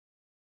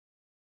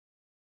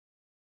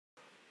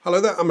Hello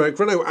there, I'm Eric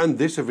Renault and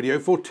this is a video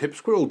for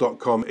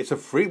tipsquirrel.com. It's a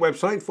free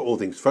website for all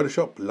things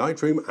Photoshop,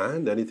 Lightroom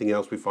and anything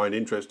else we find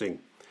interesting.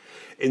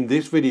 In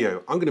this video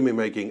I'm going to be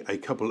making a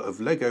couple of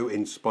Lego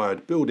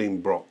inspired building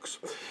blocks,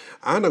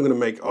 and I'm going to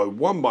make a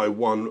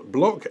 1x1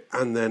 block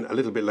and then a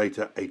little bit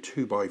later a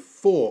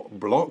 2x4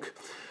 block,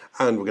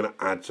 and we're going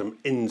to add some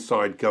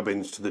inside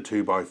gubbins to the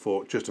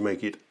 2x4 just to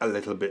make it a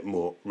little bit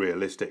more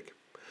realistic.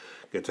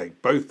 Going to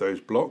take both those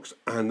blocks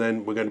and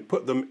then we're going to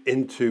put them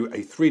into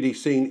a 3D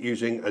scene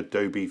using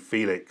Adobe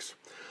Felix.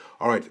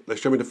 Alright, let's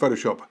jump into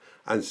Photoshop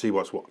and see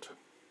what's what.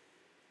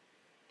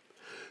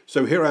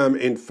 So here I am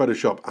in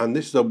Photoshop, and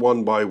this is a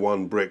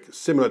 1x1 brick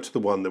similar to the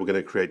one that we're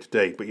going to create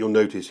today, but you'll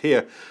notice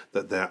here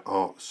that there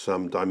are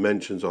some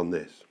dimensions on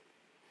this.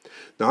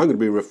 Now I'm going to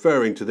be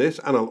referring to this,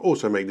 and I'll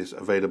also make this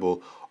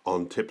available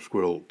on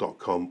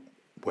tipsquirrel.com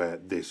where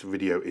this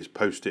video is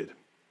posted.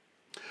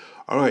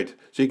 Alright,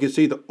 so you can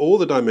see that all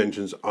the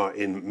dimensions are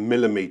in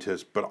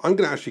millimeters, but I'm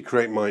going to actually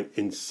create mine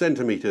in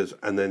centimeters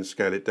and then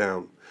scale it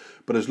down.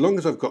 But as long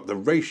as I've got the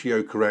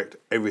ratio correct,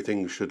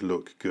 everything should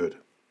look good.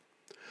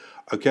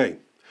 Okay,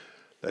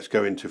 let's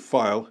go into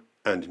File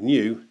and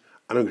New,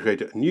 and I'm going to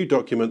create a new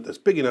document that's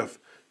big enough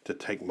to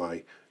take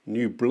my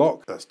new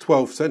block. That's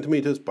 12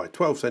 centimeters by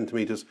 12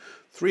 centimeters,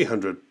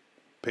 300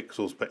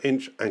 pixels per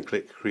inch, and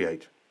click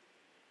Create.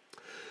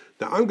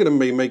 Now I'm going to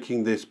be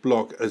making this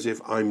block as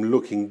if I'm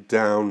looking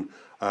down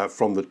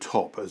from the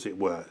top, as it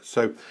were.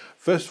 So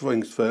first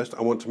things first,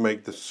 I want to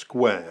make the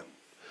square.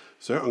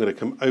 So I'm going to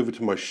come over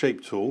to my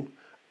shape tool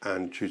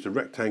and choose the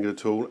rectangular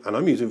tool, and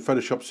I'm using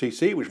Photoshop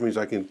CC, which means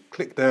I can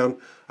click down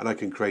and I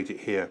can create it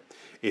here.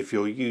 If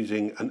you're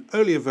using an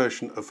earlier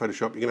version of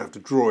Photoshop, you're going to have to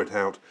draw it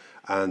out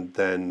and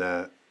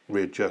then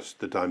readjust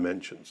the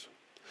dimensions.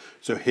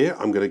 So here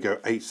I'm going to go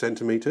 8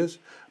 centimeters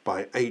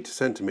by 8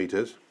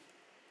 centimeters.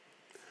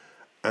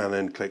 And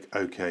then click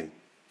OK,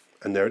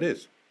 and there it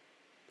is.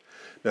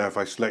 Now if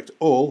I select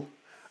all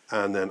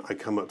and then I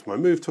come up to my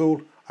move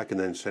tool, I can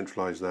then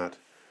centralize that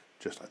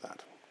just like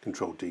that.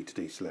 Control D to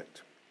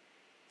deselect.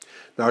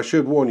 Now I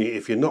should warn you,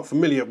 if you're not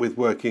familiar with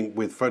working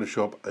with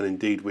Photoshop and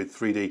indeed with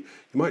 3D, you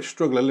might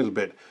struggle a little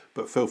bit,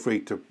 but feel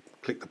free to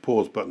click the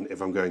pause button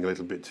if I'm going a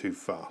little bit too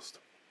fast.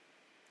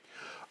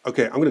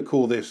 Okay, I'm going to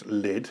call this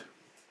lid.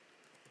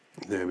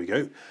 There we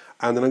go.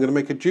 And then I'm going to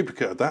make a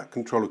duplicate of that,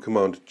 Control or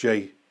Command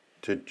J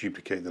to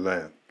duplicate the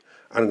layer.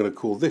 And I'm going to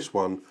call this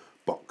one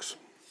box.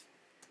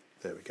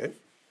 There we go.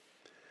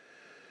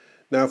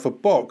 Now for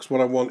box,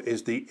 what I want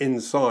is the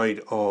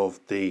inside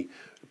of the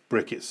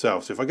brick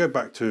itself. So if I go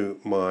back to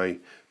my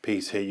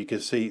piece here, you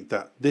can see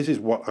that this is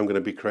what I'm going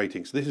to be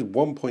creating. So this is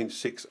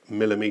 1.6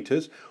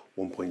 millimeters,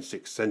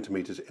 1.6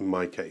 centimeters in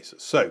my case.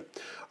 So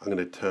I'm going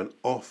to turn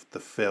off the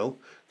fill,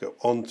 go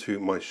onto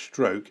my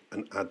stroke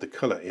and add the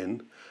color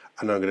in,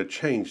 and I'm going to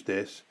change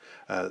this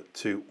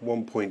to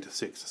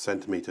 1.6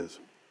 centimeters.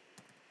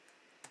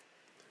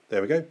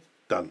 There we go,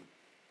 done.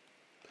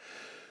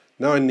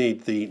 Now I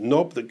need the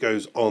knob that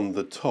goes on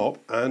the top,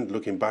 and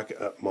looking back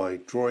at my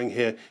drawing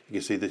here, you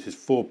can see this is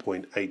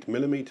 4.8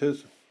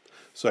 millimeters.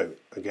 So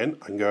again,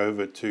 I can go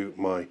over to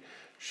my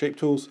shape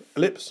tools,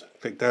 ellipse,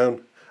 click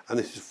down, and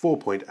this is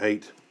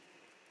 4.8,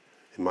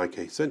 in my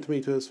case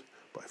centimeters,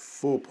 by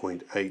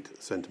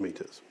 4.8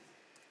 centimeters.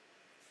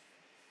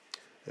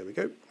 There we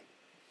go.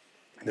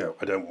 Now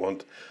I don't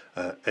want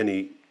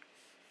any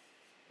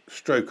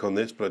stroke on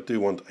this, but I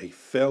do want a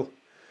fill.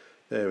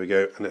 There we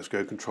go, and let's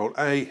go Control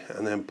A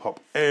and then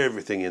pop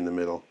everything in the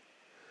middle.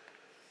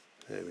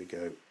 There we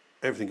go,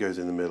 everything goes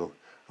in the middle,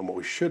 and what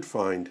we should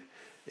find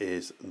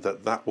is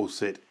that that will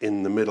sit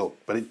in the middle,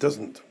 but it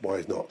doesn't.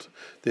 Why not?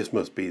 This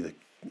must be the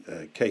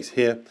case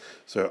here.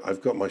 So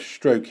I've got my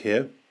stroke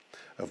here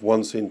of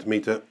 1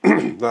 centimeter.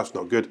 That's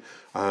not good.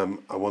 I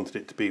wanted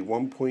it to be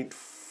 1.4,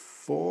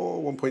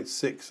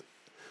 1.6.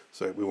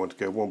 So we want to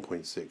go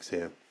 1.6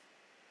 here,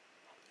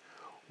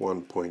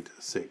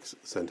 1.6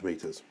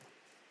 centimeters.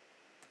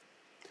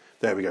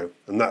 There we go,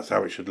 and that's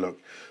how it should look.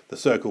 The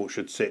circle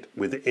should sit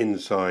with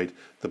inside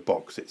the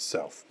box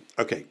itself.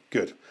 Okay,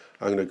 good.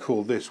 I'm going to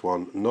call this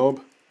one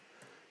knob.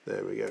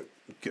 There we go,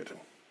 good.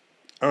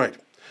 All right,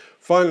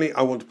 finally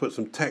I want to put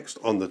some text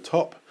on the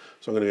top.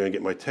 So I'm going to go and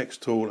get my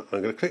text tool, and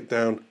I'm going to click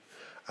down,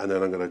 and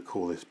then I'm going to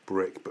call this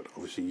brick, but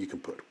obviously you can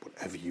put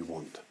whatever you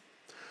want.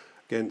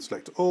 Again,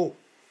 select all.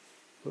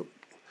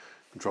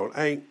 Control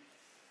A,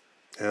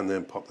 and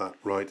then pop that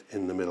right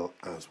in the middle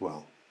as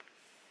well.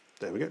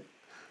 There we go.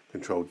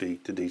 Control D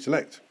to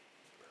deselect.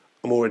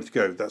 I'm all ready to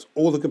go. That's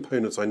all the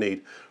components I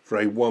need for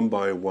a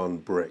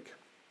 1x1 brick.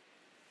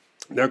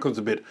 Now comes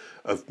a bit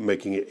of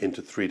making it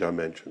into 3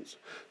 dimensions.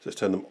 So let's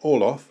turn them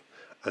all off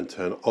and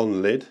turn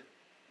on lid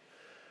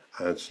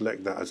and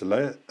select that as a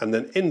layer. And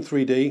then in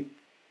 3D,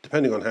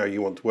 depending on how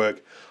you want to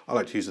work, I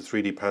like to use the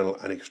 3D panel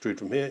and extrude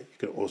from here. You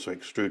can also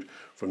extrude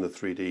from the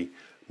 3D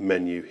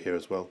menu here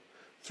as well.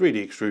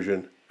 3D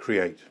extrusion,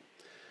 create.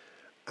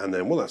 And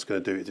then what that's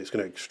going to do is it's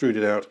going to extrude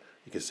it out,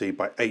 you can see,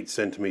 by 8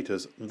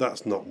 centimeters.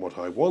 That's not what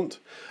I want.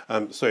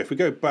 So if we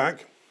go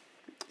back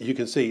you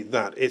can see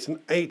that it's an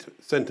 8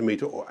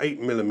 centimeter or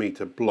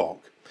 8mm block,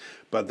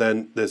 but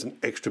then there's an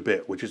extra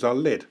bit, which is our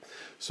lid.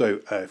 So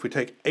if we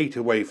take 8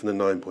 away from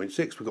the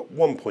 9.6, we've got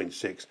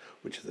 1.6,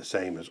 which is the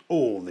same as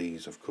all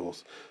these, of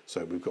course.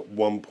 So we've got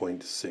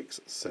 1.6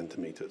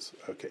 centimeters.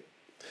 Okay,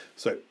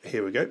 so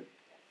here we go,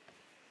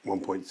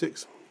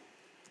 1.6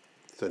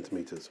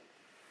 centimeters.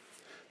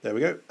 There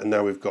we go, and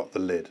now we've got the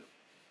lid.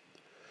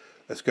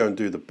 Let's go and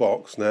do the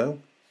box now.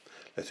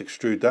 Let's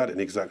extrude that in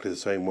exactly the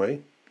same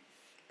way.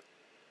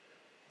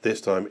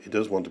 This time it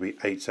does want to be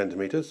 8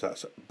 centimeters,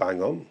 that's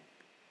bang on.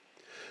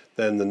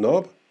 Then the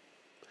knob,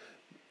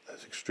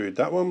 let's extrude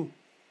that one.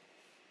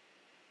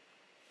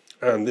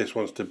 And this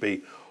wants to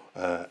be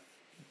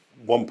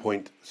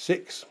 1.6.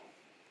 So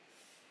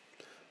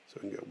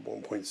we can go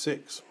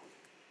 1.6.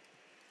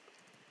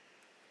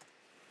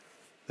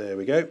 There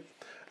we go.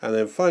 And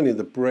then finally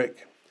the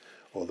brick,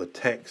 or the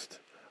text,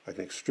 I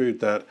can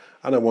extrude that,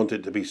 and I want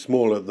it to be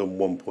smaller than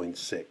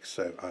 1.6,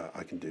 so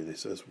I can do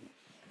this as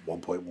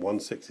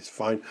 1.16 is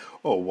fine,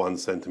 or 1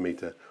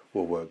 centimeter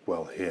will work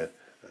well here.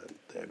 And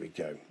there we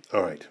go.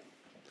 All right.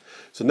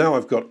 So now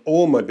I've got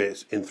all my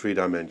bits in 3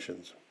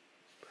 dimensions.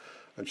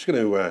 I'm just going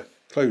to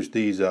close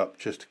these up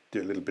just to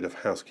do a little bit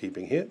of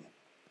housekeeping here.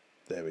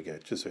 There we go,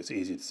 just so it's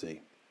easy to see.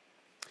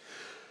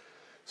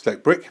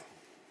 Select brick,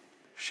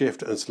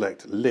 shift and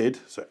select lid,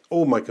 so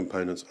all my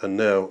components are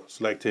now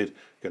selected.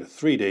 Go to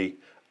 3D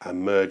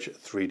and merge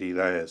 3D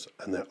layers,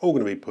 and they're all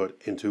going to be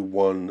put into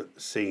one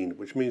scene,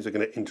 which means they're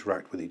going to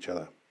interact with each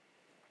other.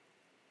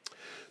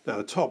 Now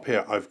at the top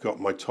here I've got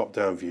my top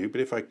down view, but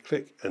if I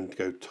click and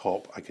go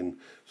top I can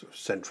sort of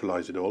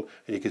centralize it all,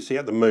 and you can see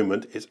at the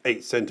moment it's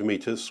 8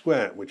 centimeters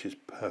square, which is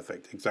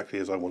perfect, exactly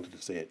as I wanted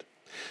to see it.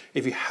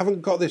 If you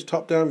haven't got this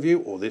top down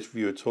view or this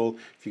view at all,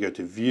 if you go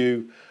to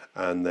view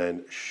and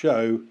then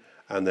show,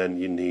 and then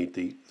you need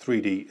the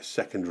 3D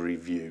secondary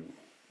view.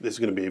 This is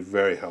going to be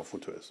very helpful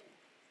to us.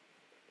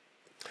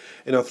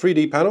 In our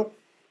 3D panel,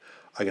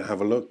 I can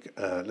have a look.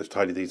 Let's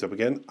tidy these up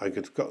again.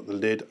 I've got the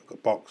lid, I've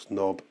got box,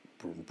 knob,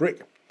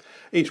 brick,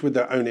 each with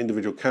their own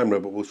individual camera,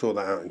 but we'll sort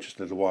that out in just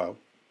a little while.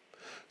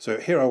 So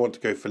here I want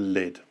to go for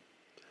lid.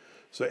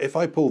 So if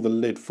I pull the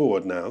lid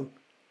forward now,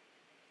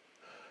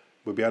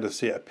 we'll be able to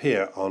see it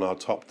appear on our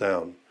top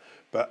down.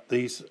 But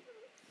these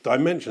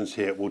dimensions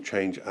here will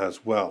change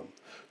as well.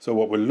 So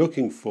what we're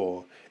looking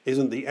for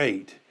isn't the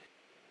 8,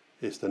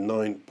 it's the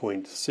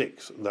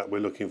 9.6 that we're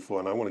looking for,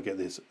 and I want to get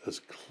this as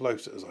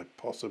close as I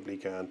possibly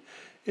can.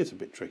 It's a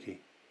bit tricky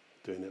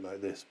doing it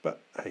like this,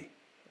 but hey,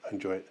 I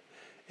enjoy it.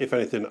 If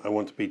anything, I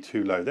want to be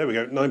too low. There we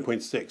go,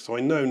 9.6. So I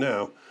know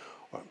now,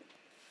 I'm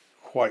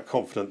quite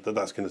confident that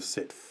that's going to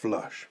sit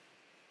flush.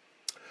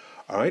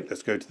 All right,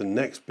 let's go to the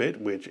next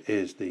bit, which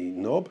is the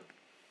knob,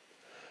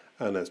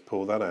 and let's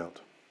pull that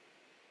out.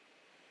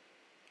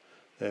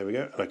 There we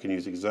go, and I can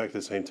use exactly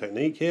the same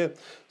technique here.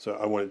 So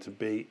I want it to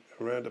be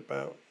around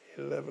about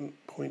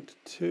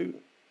 11.2.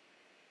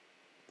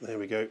 There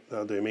we go,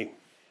 that'll do me.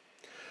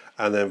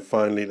 And then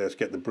finally, let's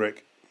get the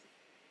brick,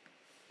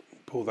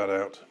 pull that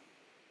out.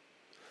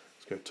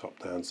 Let's go top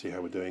down, see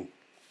how we're doing.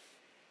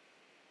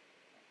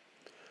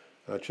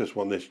 I just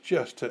want this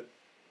just to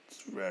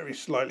very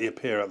slightly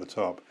appear at the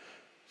top.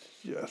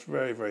 Just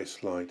very, very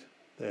slight.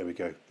 There we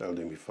go, that'll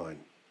do me fine.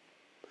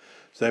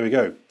 So there we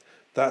go,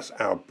 that's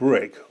our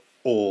brick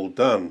all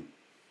done.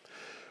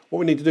 What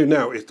we need to do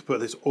now is to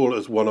put this all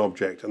as one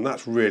object, and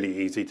that's really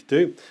easy to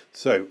do.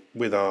 So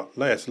with our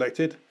layer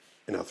selected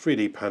in our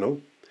 3D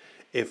panel,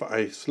 if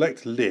I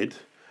select lid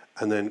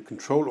and then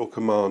Control or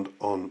Command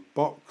on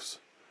box,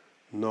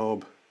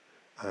 knob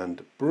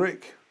and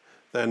brick,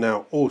 they're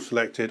now all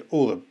selected,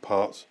 all the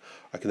parts.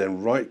 I can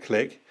then right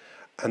click,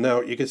 and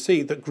now you can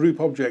see that group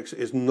objects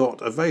is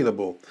not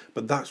available,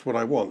 but that's what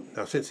I want.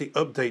 Now since the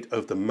update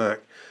of the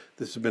Mac,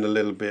 this has been a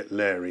little bit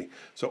leery.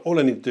 So all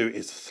I need to do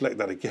is select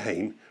that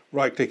again,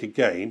 right click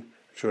again,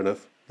 sure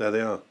enough, there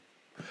they are.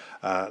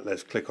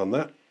 Let's click on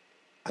that.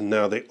 And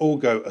now they all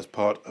go as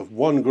part of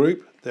one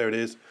group. There it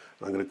is.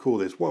 I'm going to call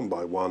this 1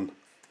 by 1.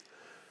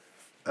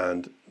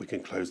 And we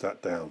can close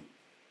that down.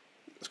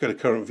 Let's go to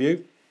current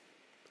view.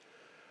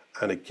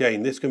 And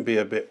again, this can be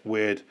a bit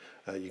weird.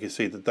 You can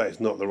see that that is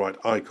not the right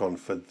icon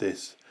for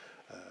this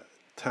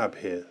tab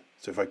here.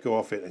 So if I go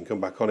off it and come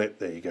back on it,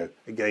 there you go.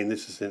 Again,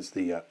 this is since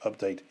the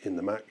update in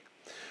the Mac.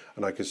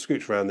 And I can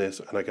scooch around this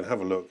and I can have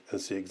a look and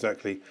see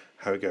exactly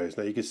how it goes.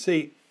 Now you can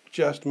see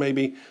just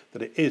maybe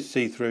that it is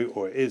see-through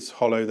or it is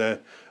hollow there.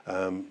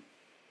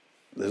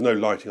 There's no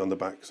lighting on the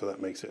back, so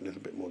that makes it a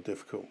little bit more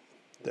difficult.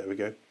 There we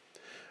go.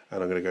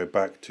 And I'm going to go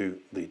back to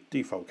the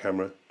default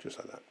camera, just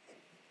like that.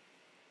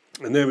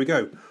 And there we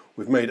go.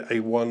 We've made a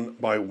 1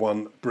 by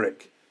 1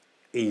 brick.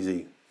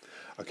 Easy.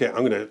 Okay,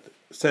 I'm going to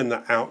send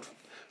that out.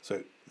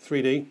 So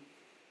 3D,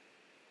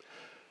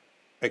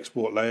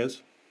 export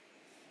layers,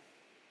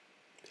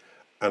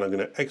 and I'm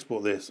going to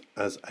export this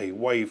as a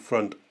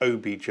wavefront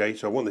OBJ.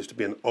 So I want this to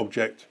be an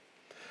object,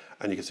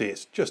 and you can see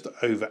it's just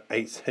over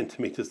 8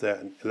 centimeters there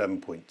and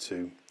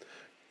 11.2.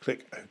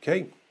 Click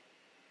OK, and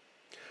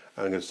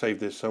I'm going to save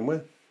this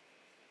somewhere.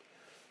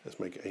 Let's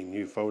make a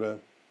new folder.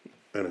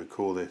 I'm going to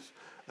call this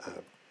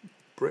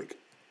brick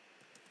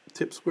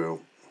tip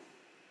squirrel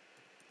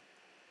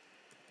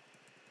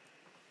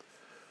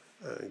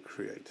and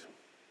create.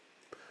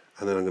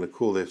 And then I'm going to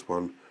call this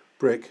one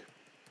brick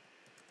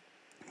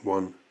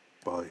 1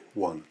 by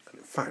 1. And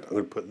in fact, I'm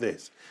going to put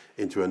this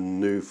into a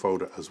new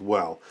folder as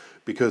well,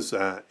 because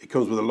it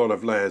comes with a lot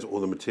of layers, all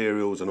the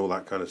materials and all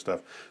that kind of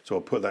stuff. So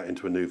I'll put that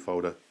into a new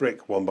folder,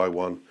 brick 1 by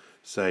 1,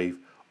 save,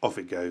 off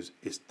it goes,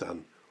 it's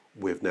done.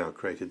 We've now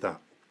created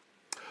that.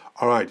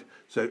 All right,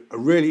 so a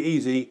really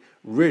easy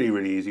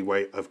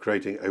way of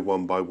creating a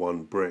 1 by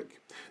 1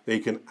 brick. Now you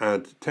can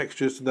add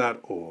textures to that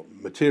or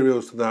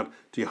materials to that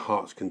to your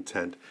heart's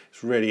content.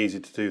 It's really easy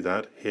to do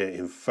that here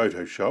in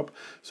Photoshop.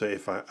 So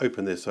if I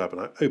open this up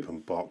and I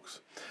open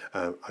box,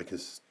 I can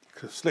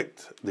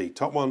select the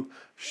top one,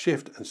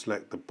 shift and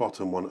select the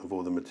bottom one of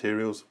all the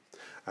materials,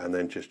 and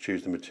then just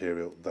choose the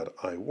material that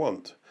I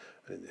want.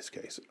 And in this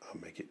case,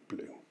 I'll make it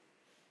blue.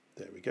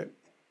 There we go.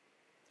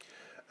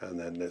 And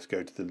then let's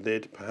go to the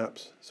lid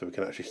perhaps, so we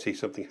can actually see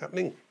something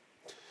happening.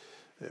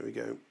 There we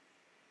go.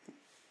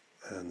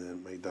 And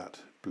then make that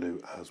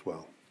blue as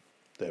well.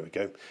 There we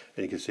go.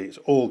 And you can see it's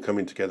all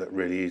coming together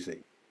really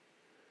easy.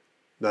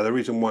 Now the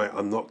reason why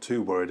I'm not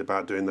too worried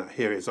about doing that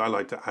here is I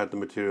like to add the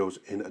materials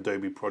in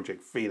Adobe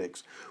Project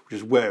Felix, which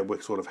is where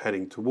we're sort of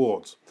heading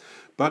towards.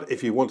 But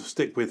if you want to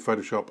stick with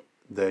Photoshop,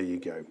 there you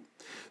go.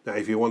 Now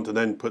if you want to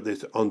then put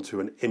this onto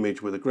an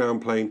image with a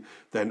ground plane,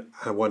 then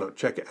why not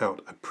check it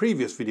out, a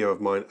previous video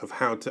of mine of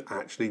how to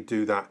actually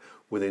do that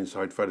with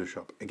inside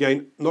Photoshop.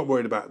 Again, not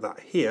worried about that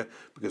here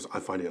because I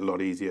find it a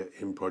lot easier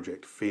in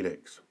Project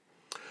Felix.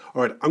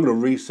 All right, I'm going to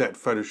reset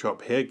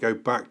Photoshop here, go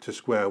back to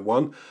square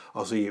one.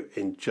 I'll see you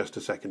in just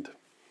a second.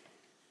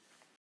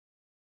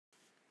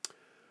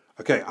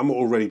 Okay, I'm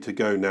all ready to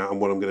go now,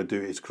 and what I'm going to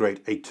do is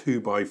create a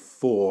 2 by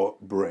 4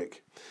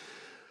 brick.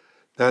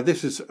 Now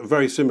this is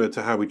very similar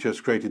to how we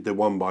just created the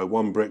 1 by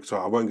 1 brick, so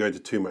I won't go into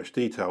too much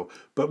detail,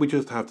 but we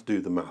just have to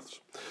do the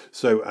maths.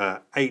 So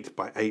 8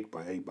 by 8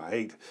 by 8 by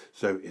 8,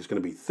 so it's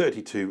going to be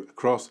 32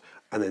 across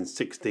and then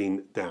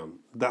 16 down.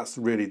 That's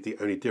really the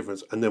only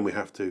difference, and then we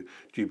have to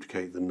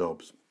duplicate the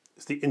knobs.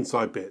 It's the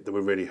inside bit that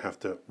we really have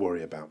to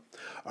worry about.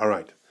 All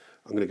right,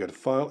 I'm going to go to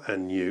File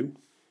and New,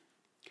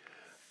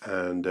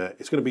 and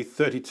it's going to be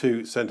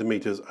 32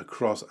 centimeters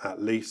across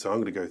at least, so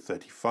I'm going to go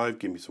 35,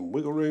 give me some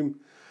wiggle room.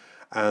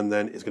 And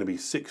then it's going to be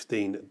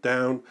 16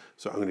 down,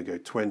 so I'm going to go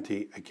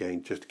 20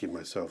 again just to give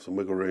myself some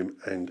wiggle room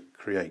and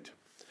create.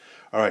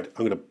 All right,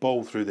 I'm going to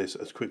bowl through this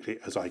as quickly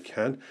as I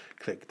can,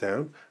 click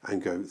down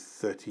and go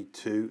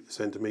 32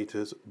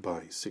 centimeters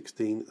by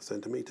 16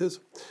 centimeters.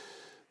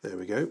 There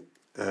we go.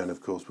 And of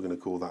course we're going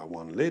to call that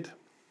one lid.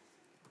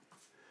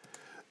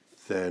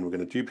 Then we're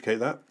going to duplicate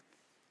that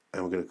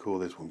and we're going to call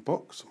this one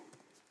box.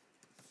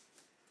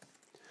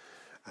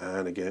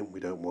 And again, we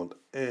don't want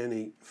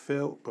any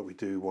fill, but we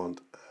do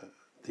want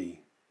the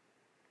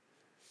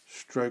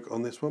stroke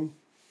on this one.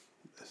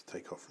 Let's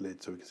take off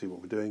lid so we can see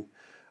what we're doing.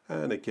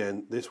 And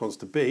again, this wants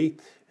to be,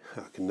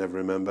 I can never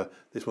remember,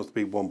 this wants to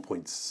be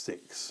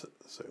 1.6,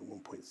 so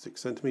 1.6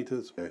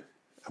 centimeters. And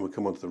we'll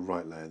come onto the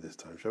right layer this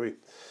time, shall we?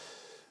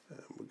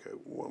 And we'll go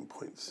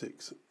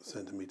 1.6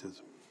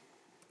 centimeters.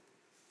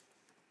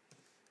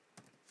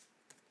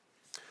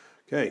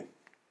 Okay,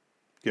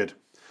 good.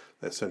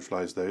 Let's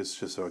centralize those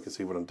just so I can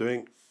see what I'm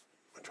doing.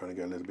 I'm trying to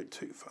go a little bit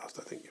too fast,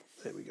 I think.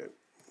 There we go.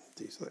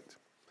 Deselect.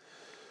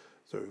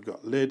 So we've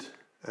got lid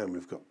and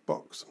we've got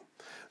box.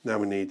 Now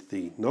we need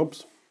the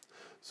knobs.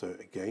 So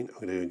again,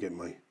 I'm going to get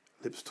my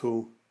ellipse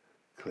tool,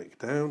 click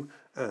down,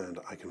 and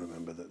I can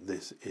remember that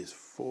this is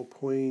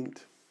 4.8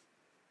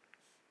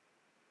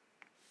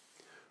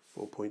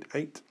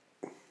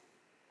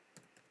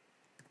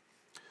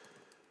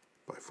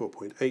 by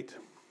 4.8.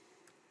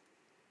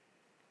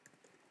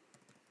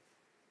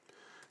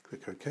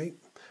 Click OK,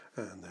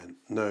 and then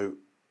no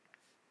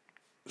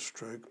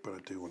stroke, but I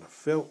do want to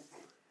fill.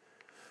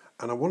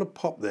 And I want to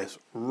pop this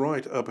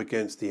right up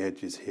against the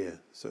edges here.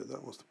 So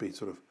that wants to be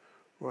sort of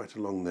right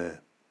along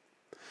there.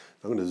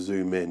 I'm going to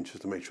zoom in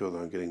just to make sure that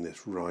I'm getting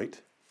this right.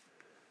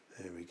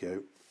 There we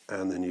go.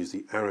 And then use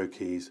the arrow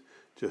keys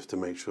just to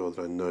make sure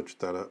that I nudge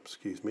that up.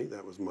 Excuse me,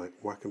 that was my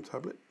Wacom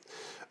tablet.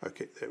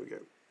 Okay, there we go.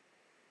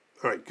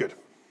 All right, good.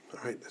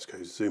 All right, let's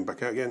go zoom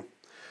back out again.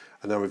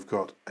 And now we've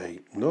got a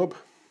knob.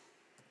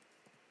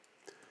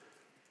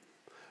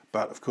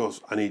 But of course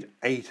I need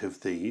 8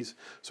 of these.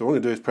 So what I'm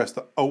going to do is press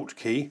the Alt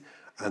key,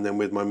 and then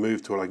with my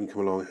move tool I can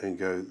come along and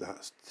go,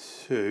 that's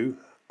 2,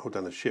 hold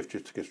down the shift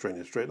just to go straight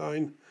in a straight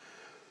line,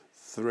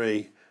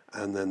 3,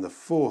 and then the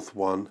 4th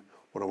one,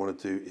 what I want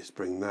to do is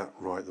bring that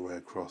right the way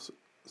across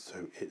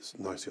so it's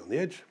nicely on the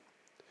edge.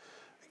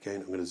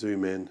 Again, I'm going to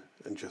zoom in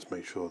and just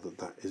make sure that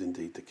that is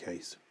indeed the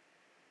case.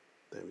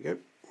 There we go.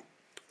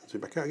 Zoom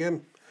back out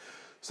again,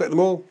 select them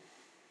all.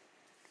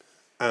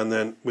 And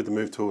then with the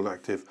move tool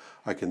active,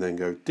 I can then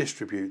go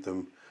distribute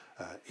them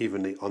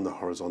evenly on the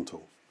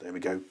horizontal. There we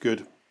go,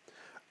 good.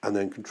 And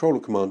then Control or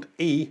Command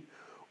E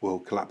will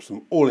collapse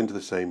them all into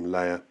the same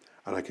layer,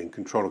 and I can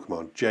Control or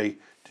Command J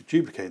to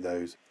duplicate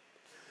those.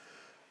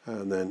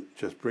 and then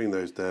just bring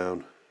those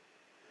down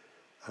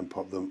and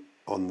pop them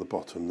on the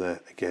bottom there.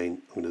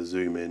 Again, I'm going to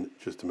zoom in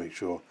just to make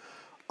sure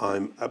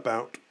I'm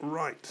about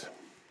right.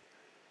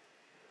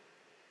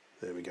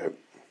 There we go.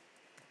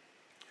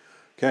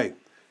 Okay,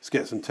 let's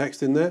get some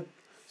text in there.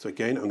 So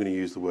again, I'm going to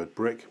use the word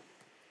brick.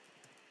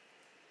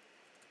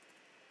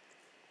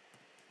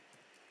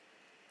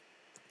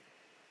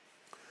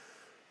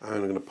 And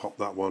I'm going to pop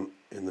that one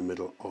in the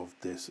middle of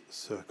this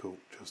circle,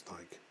 just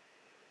like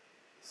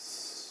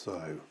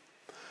so.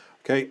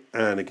 Okay,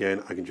 and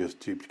again, I can just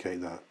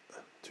duplicate that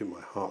to my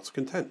heart's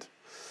content.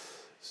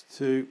 That's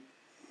 2,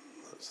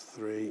 that's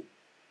 3,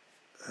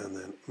 and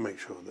then make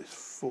sure this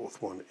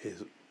fourth one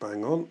is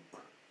bang on.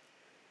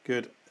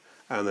 Good,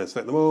 and then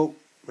select them all,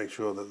 make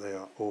sure that they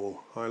are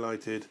all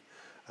highlighted,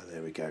 and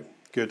there we go.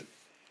 Good,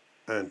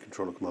 and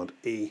Control or Command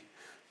E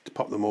to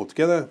pop them all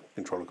together,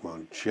 Control or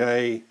Command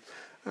J,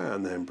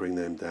 and then bring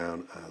them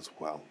down as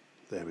well.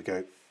 There we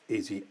go,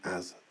 easy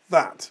as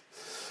that.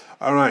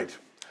 All right,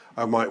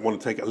 I might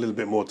want to take a little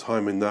bit more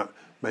time in that,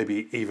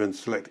 maybe even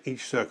select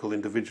each circle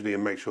individually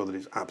and make sure that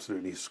it's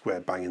absolutely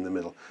square bang in the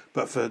middle.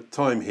 But for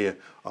time here,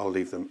 I'll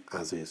leave them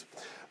as is.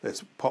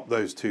 Let's pop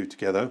those two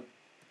together,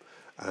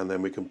 and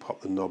then we can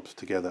pop the knobs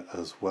together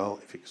as well,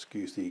 if you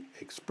excuse the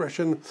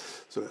expression.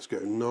 So let's go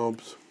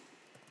knobs,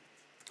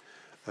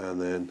 and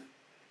then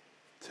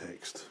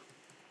text.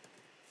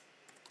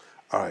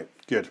 All right,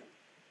 good.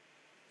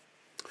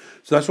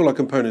 So that's all our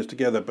components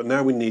together, but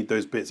now we need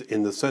those bits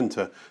in the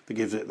center that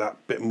gives it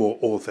that bit more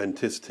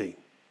authenticity.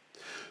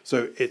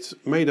 So it's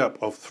made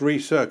up of 3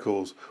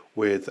 circles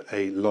with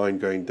a line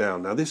going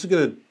down. Now this is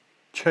going to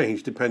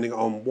change depending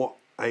on what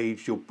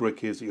age your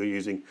brick is that you're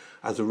using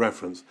as a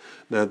reference.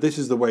 Now this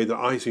is the way that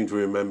I seem to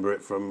remember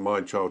it from my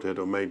childhood,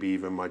 or maybe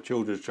even my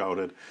children's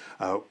childhood,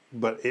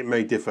 but it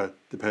may differ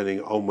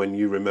depending on when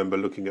you remember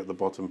looking at the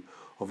bottom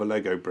of a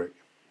Lego brick.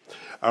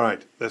 All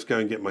right, let's go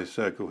and get my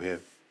circle here.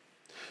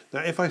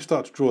 Now if I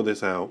start to draw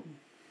this out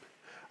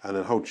and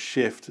then hold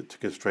shift to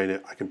constrain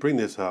it, I can bring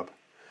this up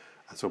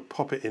and so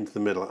pop it into the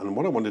middle, and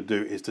what I want to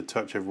do is to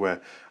touch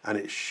everywhere, and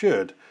it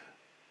should,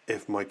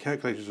 if my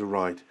calculations are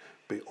right,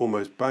 be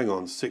almost bang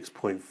on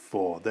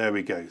 6.4. There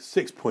we go,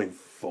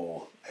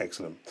 6.4.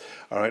 Excellent.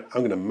 All right,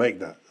 I'm going to make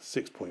that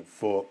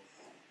 6.4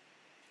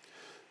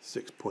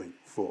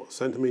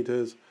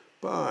 centimeters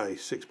by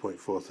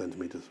 6.4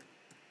 centimeters.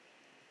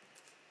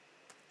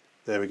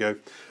 There we go.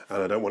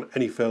 And I don't want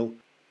any fill,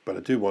 but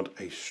I do want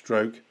a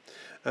stroke.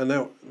 And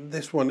now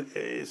this one,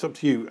 it's up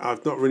to you.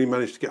 I've not really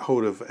managed to get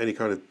hold of any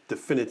kind of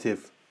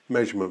definitive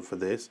measurement for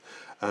this,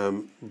 but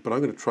I'm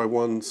going to try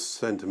 1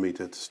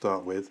 centimeter to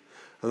start with,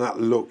 and that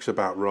looks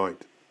about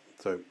right.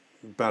 So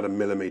about 1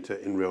 millimeter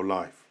in real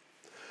life.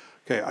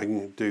 Okay, I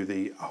can do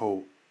the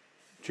whole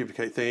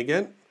duplicate thing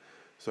again.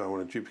 So I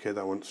want to duplicate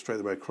that one straight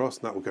the way across,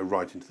 and that will go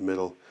right into the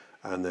middle.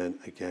 And then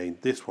again,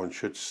 this one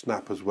should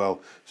snap as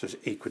well, so it's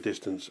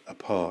equidistant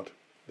apart.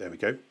 There we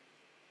go.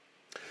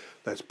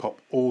 Let's pop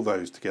all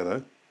those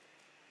together.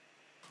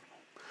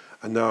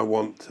 And now I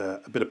want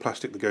a bit of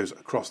plastic that goes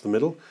across the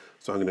middle.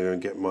 So I'm going to go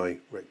and get my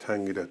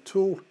rectangular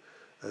tool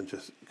and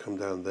just come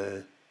down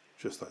there,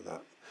 just like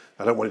that.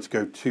 I don't want it to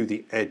go to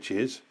the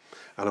edges,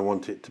 and I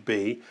want it to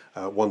be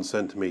 1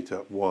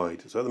 centimeter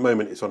wide. So at the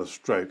moment it's on a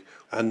stroke.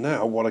 And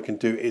now what I can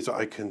do is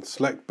I can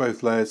select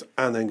both layers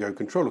and then go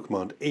Control or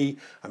Command E.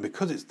 And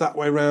because it's that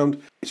way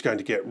around, it's going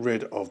to get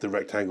rid of the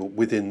rectangle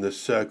within the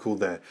circle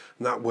there.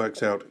 And that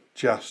works out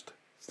just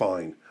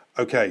fine.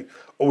 Okay,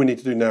 all we need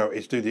to do now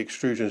is do the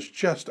extrusions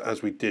just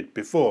as we did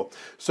before.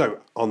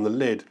 So on the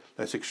lid,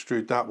 let's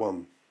extrude that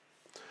one.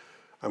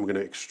 I'm going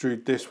to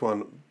extrude this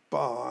one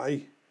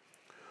by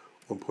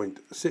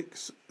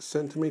 1.6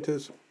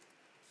 centimeters.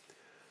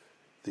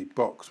 The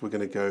box, we're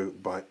going to go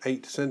by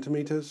 8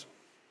 centimeters.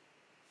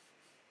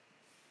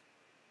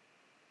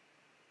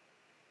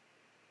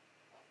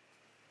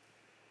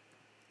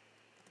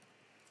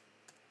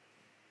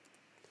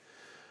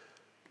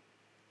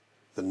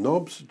 The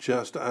knobs,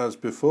 just as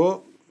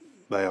before,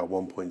 they are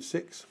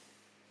 1.6.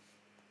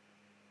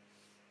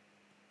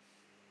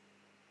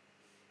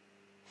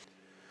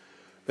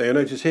 Now you'll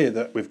notice here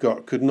that we've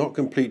got could not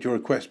complete your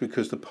request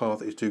because the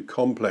path is too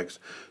complex.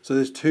 So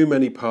there's too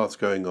many paths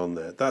going on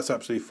there. That's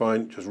absolutely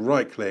fine. Just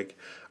right click,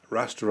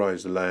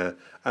 rasterize the layer,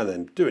 and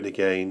then do it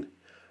again.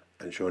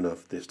 And sure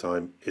enough, this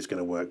time it's going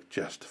to work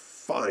just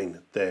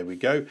fine. There we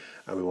go.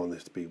 And we want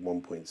this to be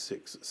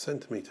 1.6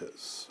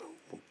 centimeters.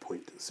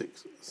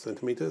 1.6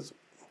 centimeters.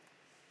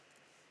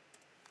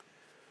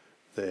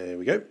 There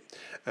we go.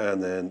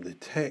 And then the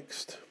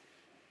text.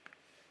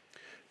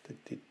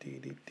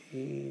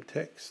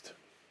 Text.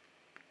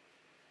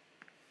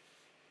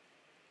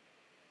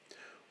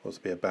 Wants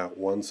to be about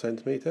 1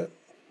 centimeter.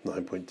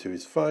 9.2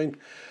 is fine.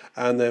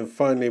 And then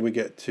finally we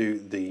get to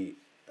the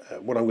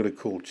what I'm going to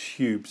call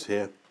tubes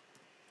here.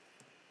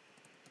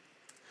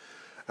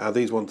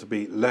 These want to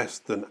be less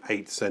than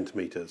 8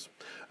 centimeters,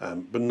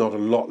 but not a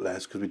lot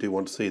less, because we do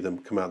want to see them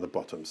come out the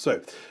bottom.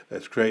 So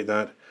let's create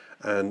that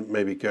and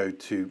maybe go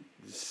to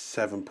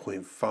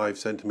 7.5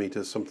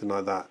 centimeters, something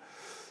like that.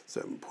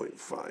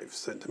 7.5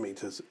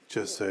 centimeters,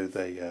 just so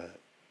they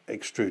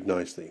extrude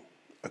nicely.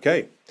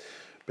 Okay,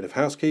 bit of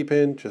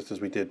housekeeping, just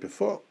as we did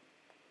before.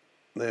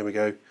 There we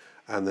go,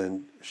 and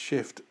then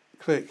shift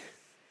click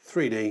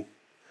 3D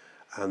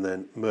and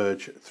then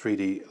merge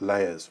 3D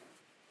layers.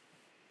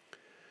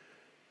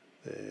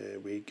 There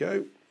we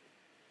go.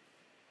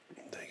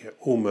 They get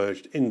all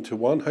merged into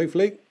one,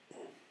 hopefully.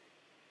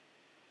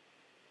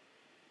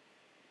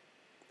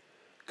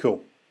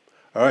 Cool.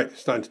 All right,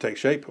 it's starting to take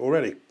shape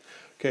already.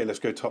 Okay, let's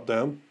go top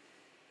down.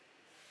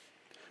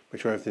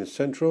 Make sure everything's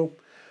central.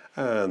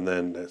 And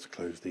then let's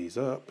close these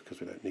up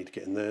because we don't need to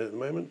get in there at the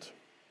moment.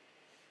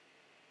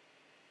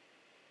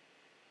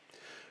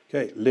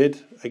 Okay,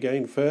 lid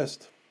again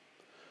first.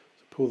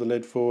 So pull the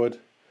lid forward.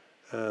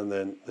 And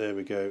then there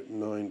we go,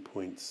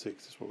 9.6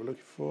 is what we're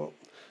looking for.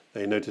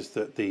 Now you notice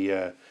that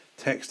the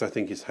text I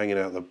think is hanging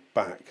out the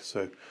back.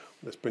 So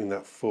let's bring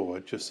that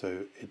forward just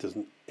so it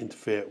doesn't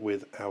interfere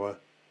with our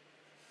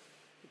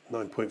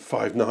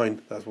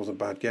 9.59, that wasn't a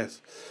bad guess.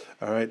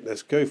 All right,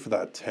 let's go for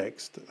that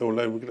text.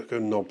 Although we're going to go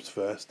knobs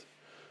first.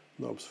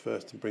 Knobs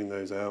first and bring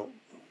those out.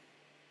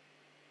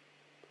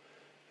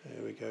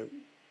 There we go.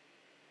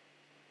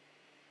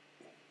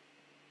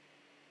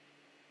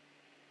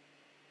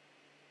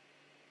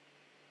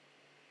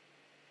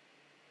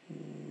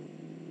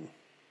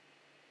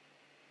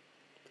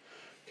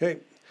 Okay,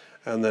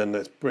 and then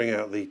let's bring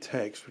out the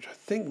text, which I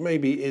think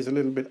maybe is a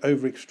little bit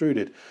over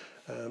extruded.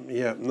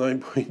 Yeah,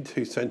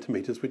 9.2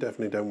 centimeters. We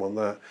definitely don't want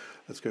that.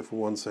 Let's go for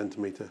 1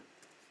 centimeter.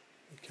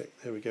 Okay,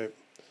 there we go.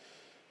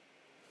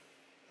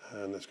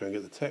 And let's go and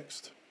get the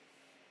text.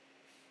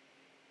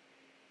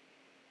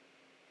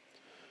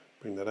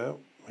 Bring that out.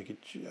 Make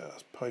it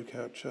just poke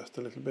out just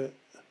a little bit.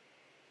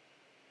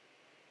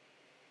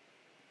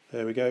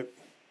 There we go.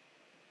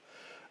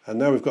 And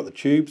now we've got the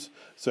tubes.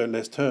 So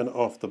let's turn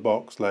off the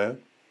box layer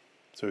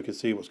so we can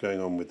see what's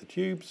going on with the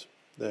tubes.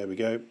 There we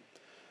go.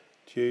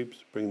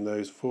 Tubes, bring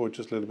those forward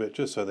just a little bit,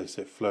 just so they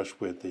sit flush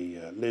with the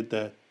lid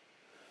there.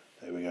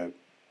 There we go.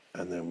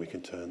 And then we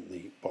can turn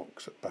the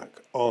box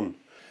back on.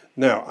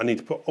 Now I need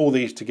to put all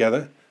these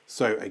together.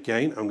 So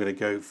again, I'm going to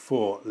go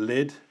for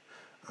lid.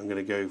 I'm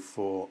going to go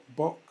for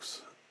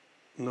box,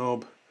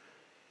 knob,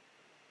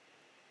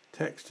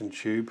 text and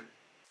tube.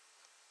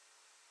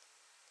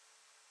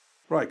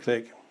 Right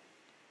click.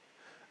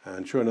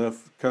 And sure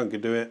enough, can't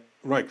do it.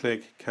 Right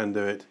click, can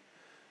do it.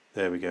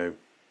 There we go.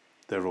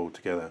 They're all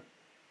together.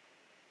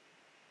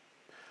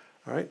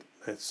 All right,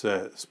 let's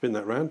spin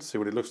that round, see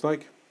what it looks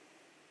like.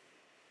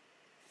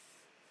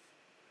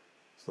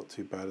 It's not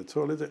too bad at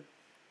all, is it?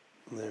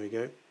 There we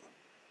go.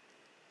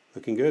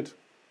 Looking good.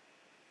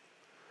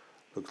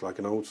 Looks like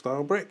an old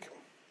style brick.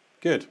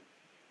 Good.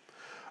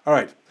 All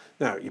right,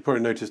 now you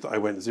probably noticed that I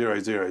went 0,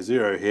 0,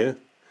 0 here.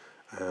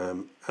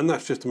 And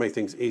that's just to make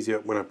things easier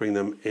when I bring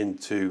them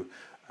into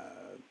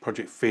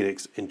Project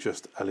Felix in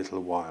just a little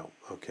while.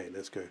 Okay,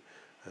 let's go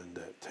and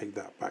take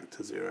that back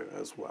to 0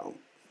 as well.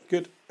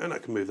 Good, and I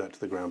can move that to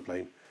the ground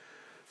plane.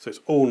 So it's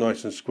all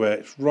nice and square,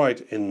 it's right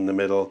in the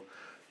middle,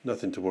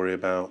 nothing to worry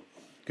about.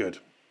 Good.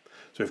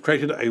 So we've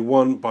created a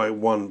 1 by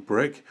 1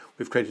 brick,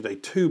 we've created a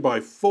 2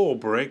 by 4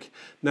 brick.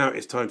 Now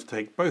it's time to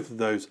take both of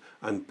those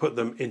and put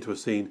them into a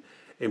scene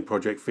in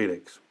Project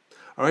Felix.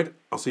 All right,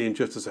 I'll see you in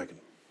just a second.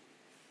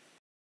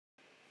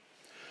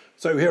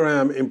 So here I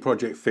am in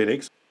Project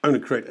Felix. I'm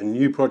going to create a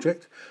new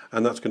project,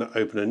 and that's going to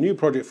open a new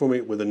project for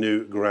me with a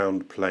new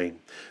ground plane.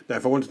 Now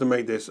if I wanted to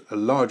make this a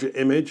larger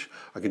image,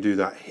 I can do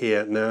that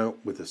here now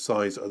with the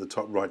size at the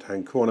top right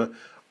hand corner.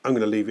 I'm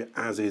going to leave it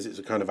as is. It's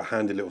a kind of a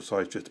handy little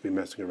size just to be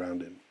messing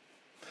around in.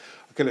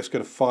 Okay, let's go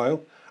to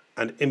File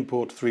and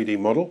Import 3D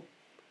Model,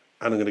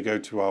 and I'm going to go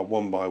to our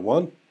 1 by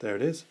 1, there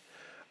it is,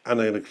 and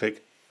I'm going to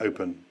click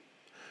Open.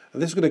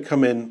 And this is going to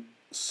come in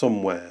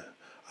somewhere.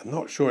 I'm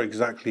not sure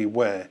exactly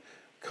where.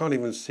 Can't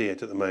even see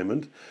it at the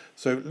moment.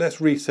 So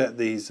let's reset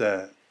these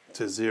to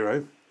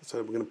 0. So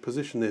we're going to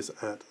position this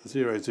at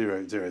 0,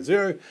 0, 0,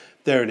 0.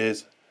 There it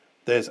is.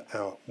 There's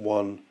our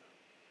 1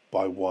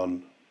 by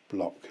 1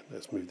 block.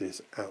 Let's move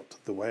this out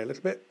of the way a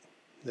little bit.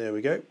 There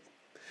we go.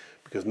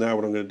 Because now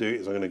what I'm going to do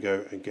is I'm going to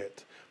go and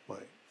get my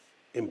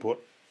import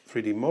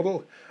 3D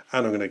model,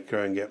 and I'm going to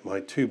go and get my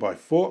 2 by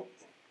 4.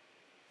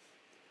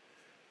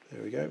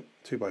 There we go.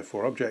 2 by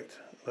 4 object.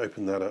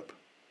 Open that up.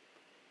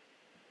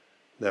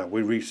 Now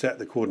we reset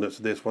the coordinates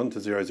of this one to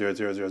 0, 0,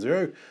 0, 0,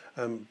 0,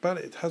 but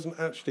it hasn't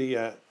actually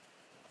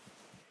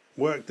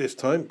worked this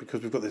time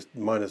because we've got this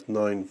minus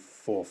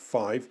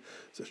 945.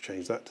 So let's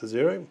change that to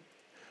 0,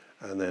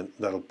 and then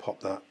that'll pop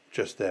that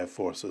just there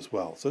for us as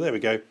well. So there we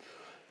go.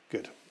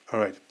 Good.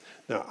 All right.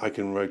 Now I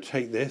can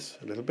rotate this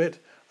a little bit.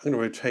 I'm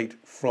going to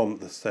rotate from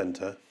the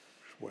center,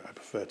 where I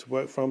prefer to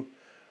work from,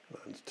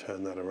 and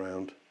turn that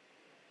around,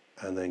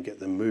 and then get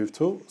the move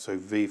tool. So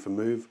V for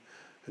move,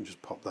 and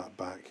just pop that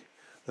back.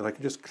 Then I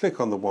can just click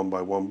on the 1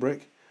 by 1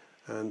 brick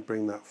and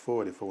bring that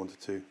forward if I wanted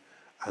to,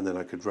 and then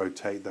I could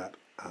rotate that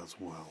as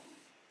well.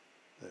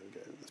 There we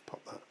go. Let's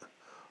pop that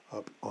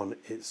up on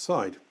its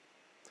side.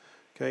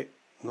 Okay,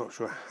 not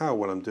sure how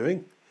well I'm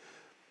doing,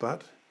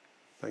 but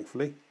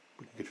thankfully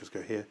We can just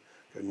go here,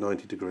 go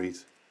 90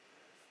 degrees,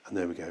 and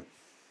there we go. I'm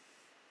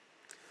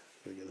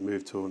going to get the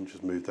move tool and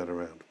just move that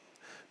around.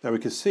 Now we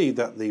can see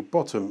that the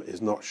bottom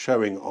is not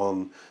showing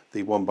on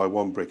the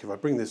 1x1 brick. If I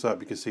bring this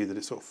up, you can see that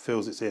it sort of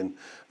fills it in.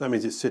 That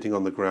means it's sitting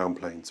on the ground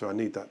plane. So I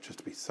need that just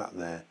to be sat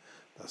there.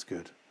 That's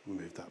good.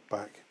 Move that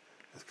back.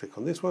 Let's click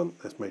on this one.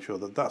 Let's make sure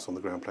that that's on the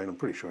ground plane. I'm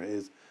pretty sure it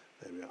is.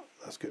 There we are.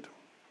 That's good.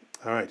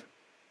 All right.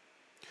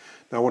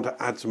 Now I want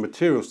to add some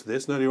materials to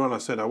this. And earlier on I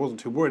said I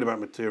wasn't too worried about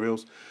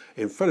materials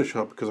in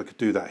Photoshop because I could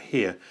do that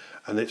here.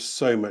 And it's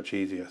so much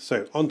easier.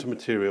 So onto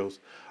materials.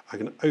 I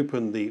can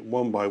open the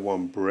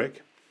 1x1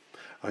 brick.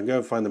 I can go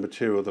and find the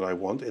material that I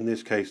want. In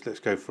this case,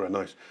 let's go for a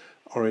nice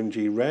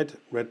orangey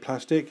red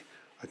plastic.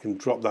 I can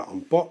drop that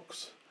on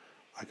box.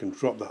 I can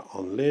drop that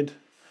on lid.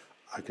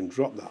 I can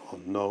drop that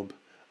on knob.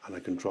 And I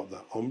can drop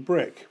that on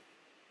brick.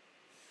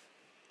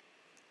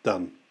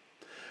 Done.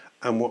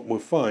 And what we'll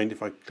find,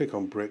 if I click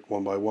on brick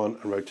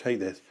 1x1 and rotate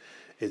this,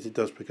 is it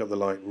does pick up the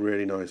light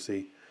really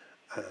nicely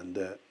and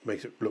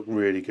makes it look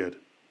really good.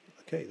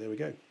 Okay, there we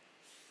go.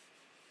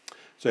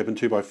 So open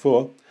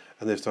 2x4,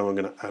 and this time I'm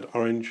going to add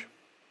orange.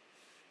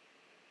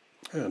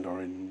 And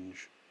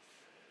orange,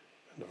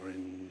 and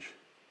orange,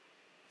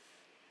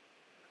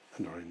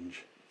 and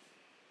orange,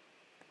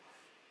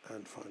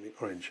 and finally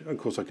orange. And of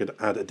course I could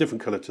add a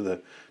different colour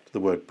to the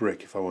word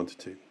brick if I wanted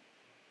to.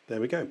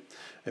 There we go.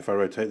 If I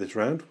rotate this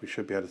round, we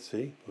should be able to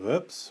see,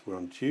 whoops, we're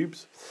on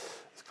tubes.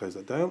 Let's close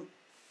that down.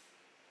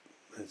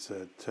 Let's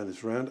turn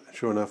this around.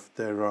 Sure enough,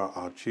 there are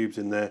our tubes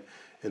in there.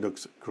 It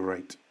looks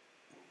great.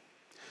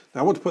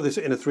 Now I want to put this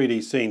in a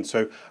 3D scene, so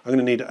I'm going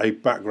to need a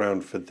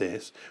background for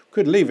this.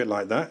 Could leave it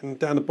like that, and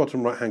down the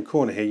bottom right hand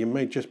corner here you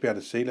may just be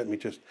able to see, let me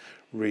just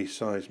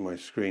resize my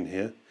screen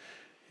here.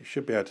 You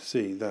should be able to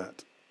see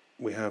that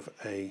we have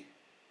a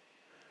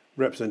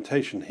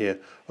representation here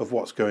of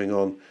what's going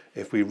on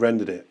if we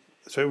rendered it.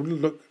 So it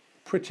would look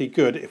pretty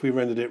good if we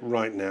rendered it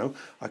right now.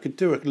 I could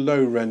do a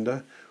low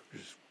render,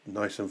 which is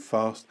nice and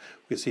fast.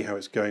 We can see how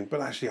it's going,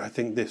 but actually I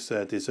think this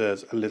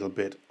deserves a little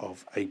bit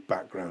of a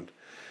background.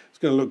 It's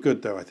going to look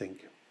good though, I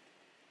think.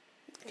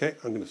 Okay,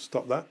 I'm going to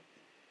stop that.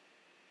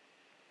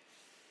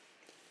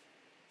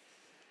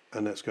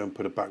 And let's go and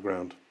put a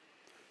background.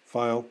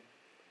 File,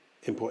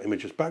 import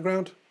image as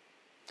background.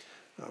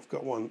 I've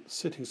got one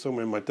sitting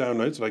somewhere in my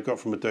downloads that I got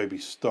from Adobe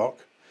stock.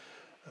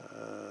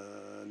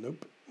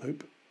 Nope,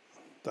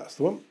 that's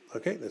the one.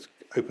 Okay, let's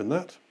open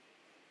that.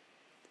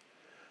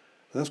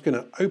 And that's going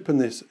to open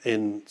this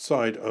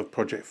inside of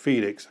Project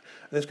Felix.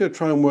 And it's going to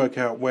try and work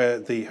out where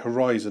the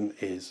horizon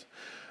is.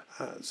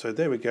 So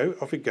there we go,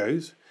 off it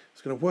goes.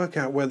 It's going to work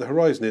out where the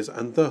horizon is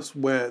and thus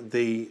where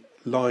the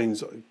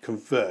lines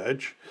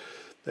converge.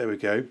 There we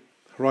go,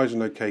 horizon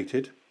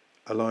located,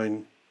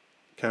 align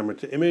camera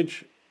to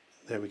image.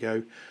 There we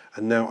go,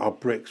 and now our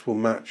bricks will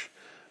match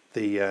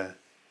the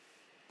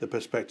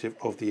perspective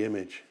of the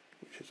image,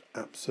 which is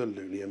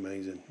absolutely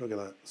amazing. Look at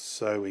that,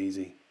 so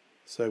easy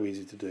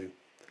to do.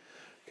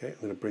 Okay,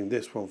 I'm going to bring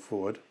this one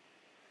forward.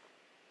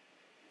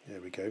 There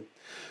we go.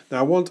 Now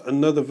I want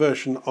another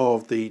version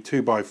of the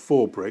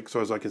 2x4 brick, so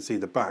as I can see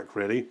the back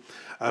really.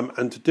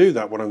 And to do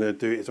that, what I'm going to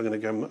do is I'm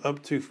going to go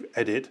up to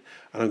edit,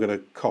 and I'm going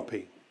to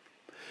copy.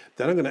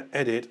 Then I'm going to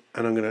edit,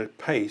 and I'm going to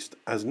paste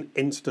as an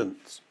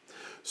instance.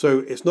 So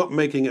it's not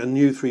making a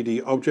new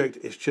 3D object,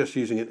 it's just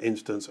using an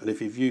instance. And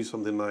if you've used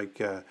something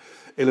like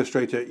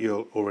Illustrator,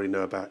 you'll already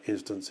know about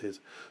instances.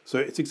 So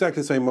it's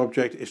exactly the same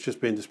object, it's just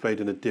being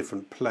displayed in a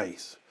different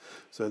place.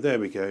 So there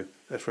we go.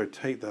 Let's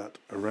rotate that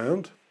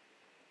around.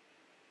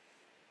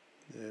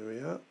 There we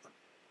are.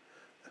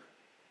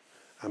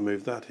 And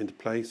move that into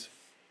place.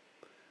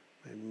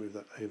 Maybe move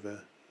that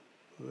over.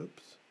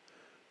 Whoops.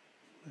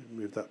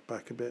 Maybe move that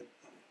back a bit.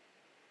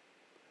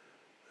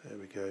 There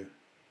we go.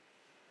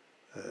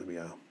 There we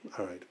are.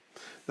 All right.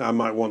 Now I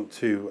might want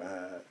to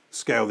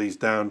scale these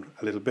down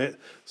a little bit.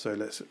 So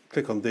let's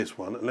click on this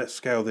one and let's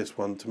scale this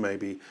one to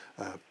maybe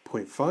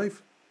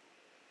 0.5,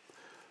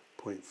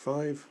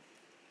 0.5,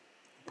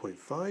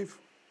 0.5.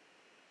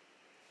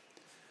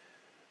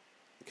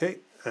 Okay,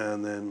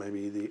 and then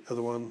maybe the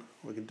other one,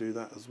 we can do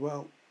that as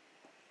well.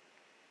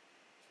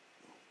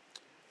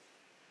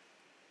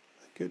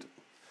 Good.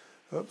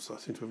 Oops, I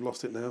seem to have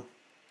lost it now.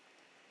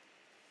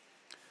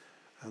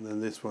 And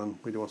then this one,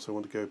 we also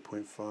want to go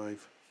 0.5, 0.5,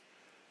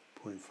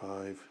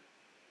 0.5.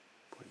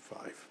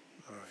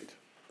 All right.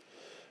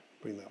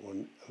 Bring that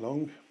one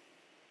along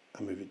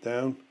and move it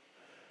down.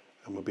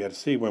 And we'll be able to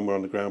see when we're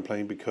on the ground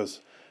plane because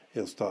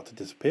it'll start to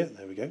disappear.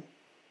 There we go.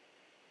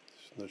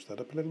 Just nudge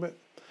that up a little bit.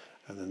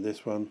 And then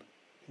this one,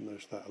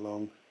 nudge that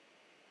along.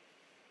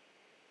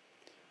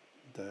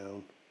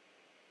 Down.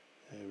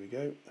 There we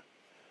go.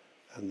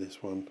 And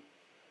this one,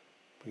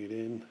 bring it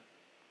in.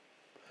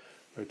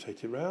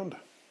 Rotate it round.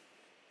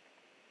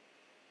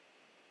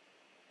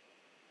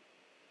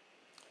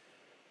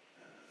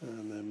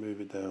 And then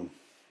move it down.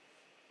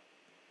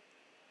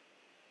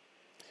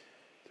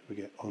 Till we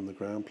get on the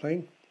ground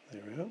plane.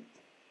 There we are.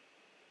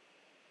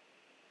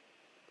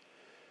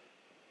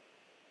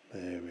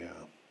 There we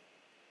are.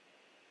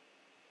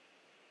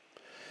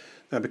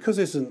 Now, because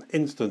this is an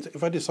instance,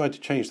 if I decide to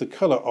change the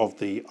colour of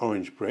the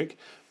orange brick,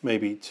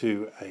 maybe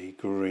to a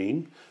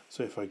green,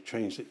 so if I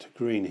change it to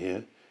green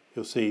here,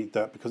 you'll see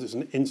that because it's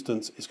an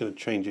instance, it's going to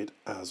change it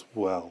as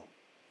well.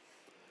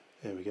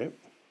 There we go.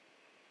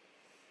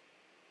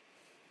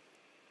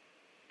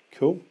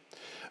 Cool.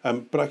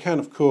 But I can,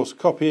 of course,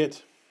 copy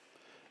it,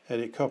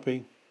 edit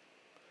copy,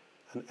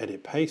 and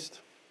edit paste.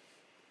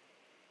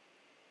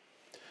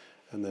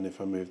 And then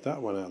if I move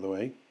that one out of the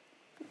way,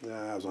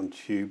 that was on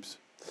tubes.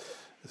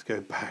 Let's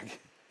go back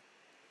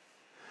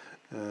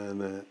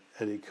and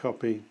edit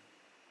copy,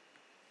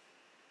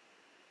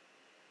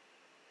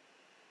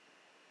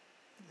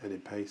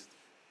 edit paste.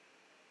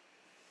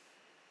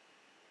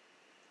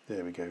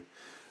 There we go.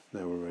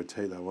 Now we'll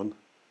rotate that one.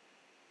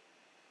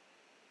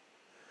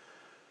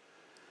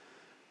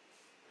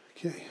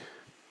 Okay.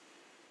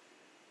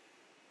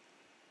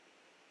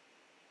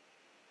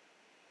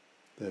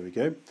 There we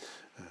go.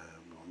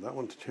 We want that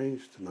one to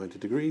change to 90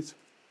 degrees.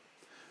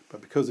 But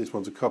because this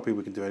one's a copy,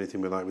 we can do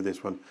anything we like with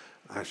this one.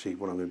 Actually,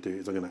 what I'm going to do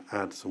is I'm going to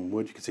add some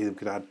wood. You can see we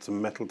could add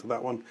some metal to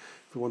that one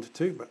if we wanted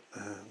to, but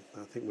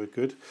I think we're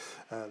good.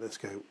 Let's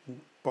go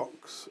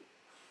box,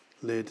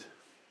 lid,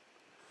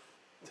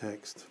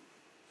 text,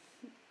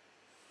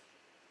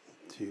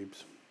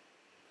 tubes,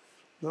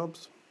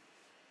 knobs.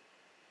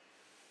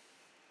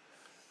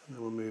 And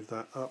then we'll move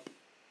that up.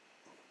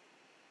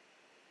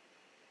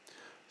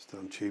 Still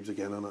on tubes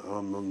again,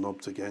 on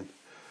knobs again.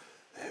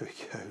 There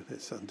we go.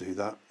 Let's undo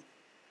that.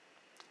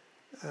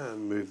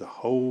 And move the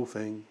whole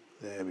thing.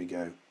 There we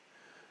go.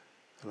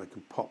 And I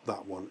can pop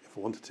that one, if I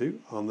wanted to,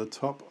 on the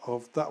top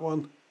of that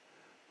one.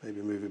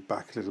 Maybe move it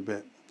back a little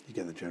bit. You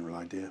get the general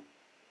idea.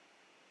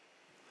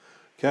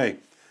 Okay,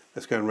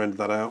 let's go and render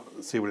that out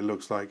and see what it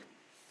looks like.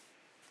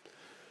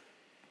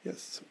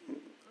 Yes.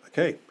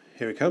 Okay,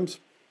 here it comes.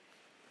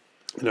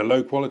 In a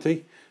low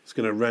quality, it's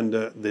going to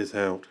render this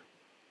out.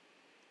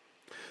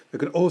 We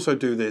can also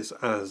do this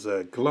as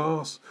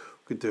glass.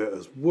 We can do it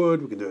as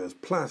wood, we can do it as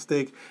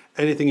plastic,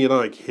 anything you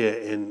like here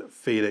in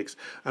Felix.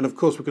 And of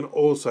course we can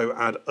also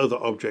add other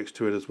objects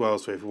to it as well.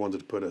 So if we wanted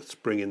to put a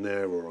spring in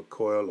there or a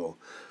coil or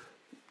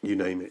you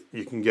name it,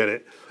 you can get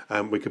it.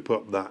 We could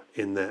put that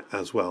in there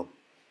as well.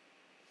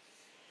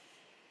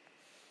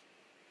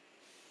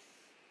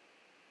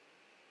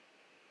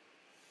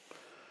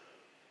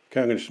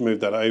 Okay, I'm going to just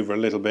move that over a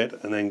little bit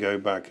and then go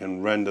back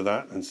and render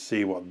that and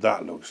see what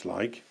that looks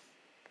like.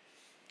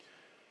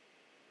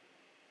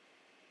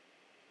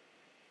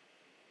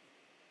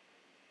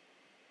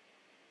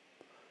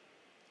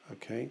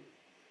 Okay,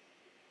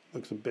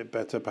 looks a bit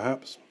better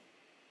perhaps.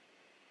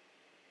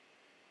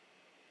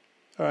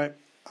 All right,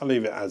 I'll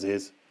leave it as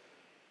is.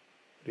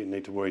 Didn't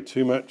need to worry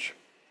too much.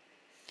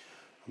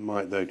 I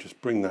might though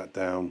just bring that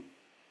down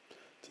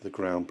to the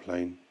ground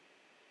plane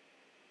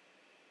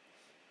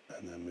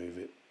and then move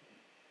it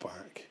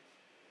back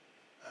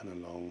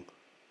and along.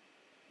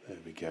 There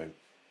we go.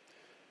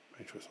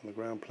 Make sure it's on the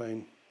ground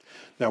plane.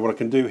 Now what I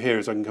can do here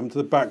is I can come to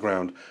the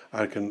background.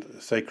 I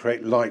can say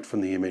create light from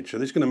the image. So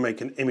this is going to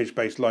make an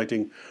image-based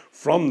lighting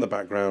from the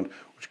background,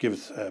 which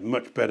gives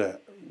much better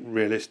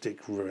realistic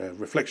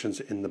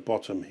reflections in the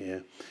bottom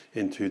here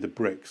into the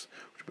bricks,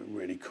 which would be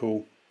really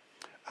cool.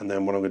 And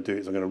then what I'm going to do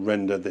is I'm going to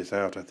render this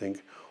out, I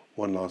think,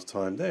 one last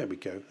time. There we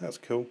go. That's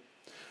cool.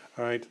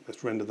 All right,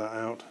 let's render that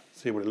out,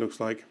 see what it looks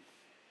like.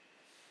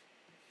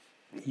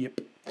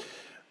 Yep.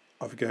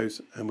 Off it goes,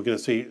 and we're going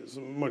to see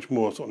much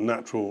more sort of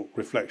natural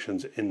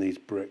reflections in these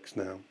bricks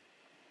now.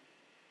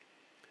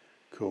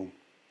 Cool.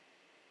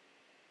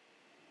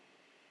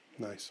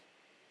 Nice.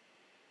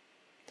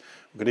 What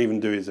we could even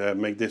do is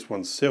make this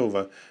one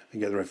silver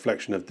and get the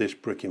reflection of this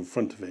brick in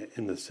front of it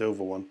in the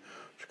silver one.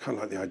 Which I kind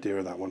of like the idea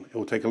of that one. It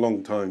will take a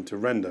long time to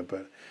render, but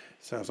it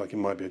sounds like it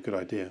might be a good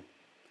idea.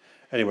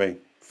 Anyway,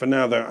 for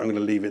now though, I'm going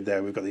to leave it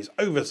there. We've got these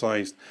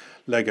oversized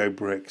Lego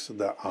bricks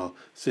that are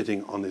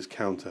sitting on this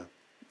counter.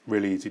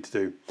 Really easy to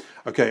do.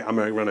 Okay, I'm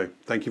Eric Renaud.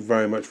 Thank you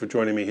very much for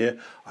joining me here.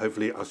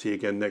 Hopefully I'll see you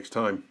again next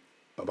time.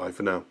 Bye-bye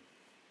for now.